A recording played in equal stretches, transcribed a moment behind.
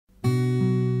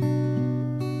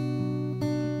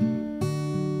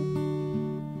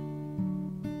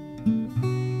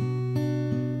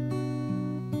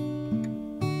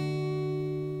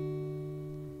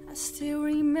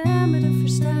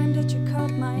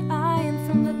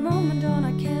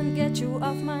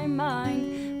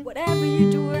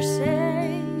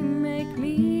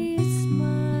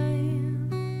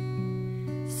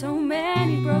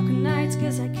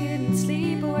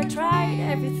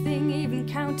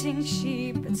planting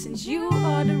sheep, but since you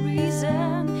are the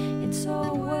reason, it's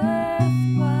all worthwhile.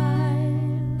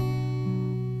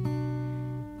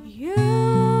 You,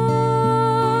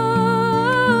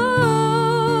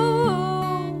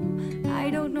 I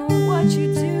don't know what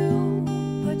you do,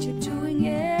 but you're doing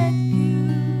it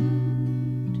good.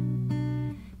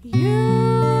 You,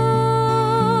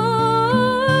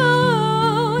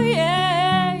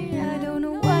 yeah, I don't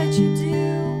know what you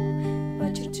do,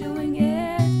 but you're doing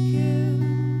it good.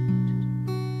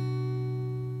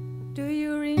 Do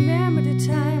you remember the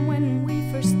time when we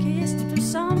first kissed? It was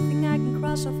something I can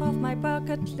cross off my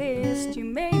bucket list. You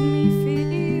made me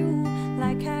feel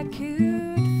like I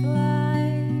could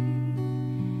fly.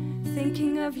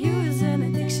 Thinking of you is an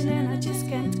addiction and I just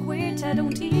can't quit. I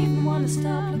don't even wanna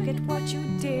stop. Look at what you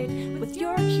did with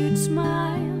your cute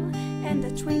smile and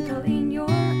the twinkle in your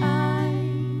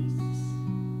eyes.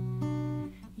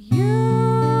 You,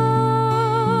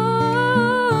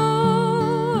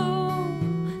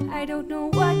 I don't know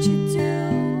what you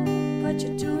do, but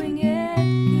you're doing it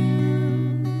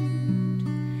good.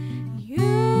 You,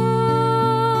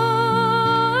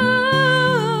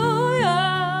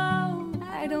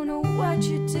 I don't know what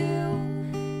you do,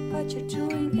 but you're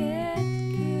doing it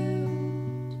good.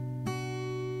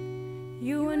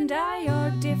 You and I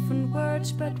are different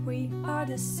words, but we are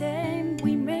the same.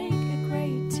 We make a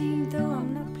great team, though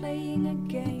I'm not playing a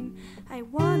game. I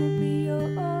wanna be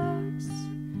yours.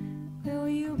 Will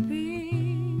you be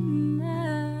mine?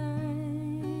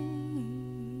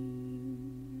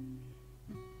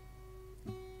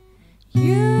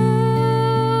 You,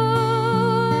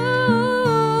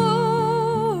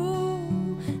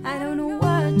 I don't know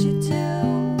what you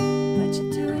do, but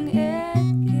you're doing it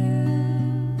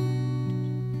good.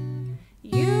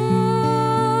 You,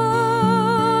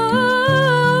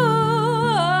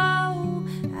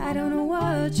 I don't know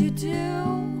what you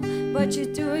do, but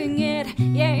you're doing it,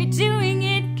 yeah, you're doing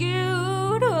it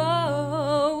good.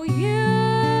 Oh, you,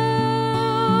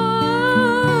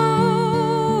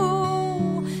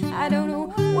 I don't know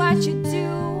what you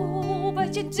do,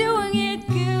 but you're doing it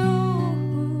good.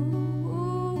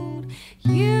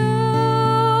 You,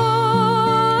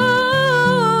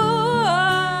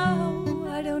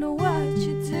 I don't know what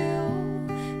you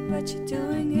do, but you're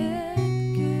doing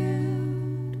it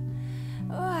good.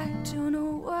 Oh, I don't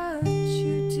know what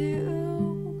you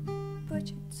do, but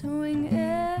you're doing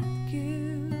it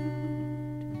good.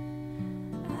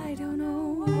 I don't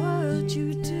know what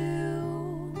you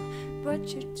do,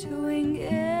 but you're doing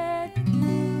it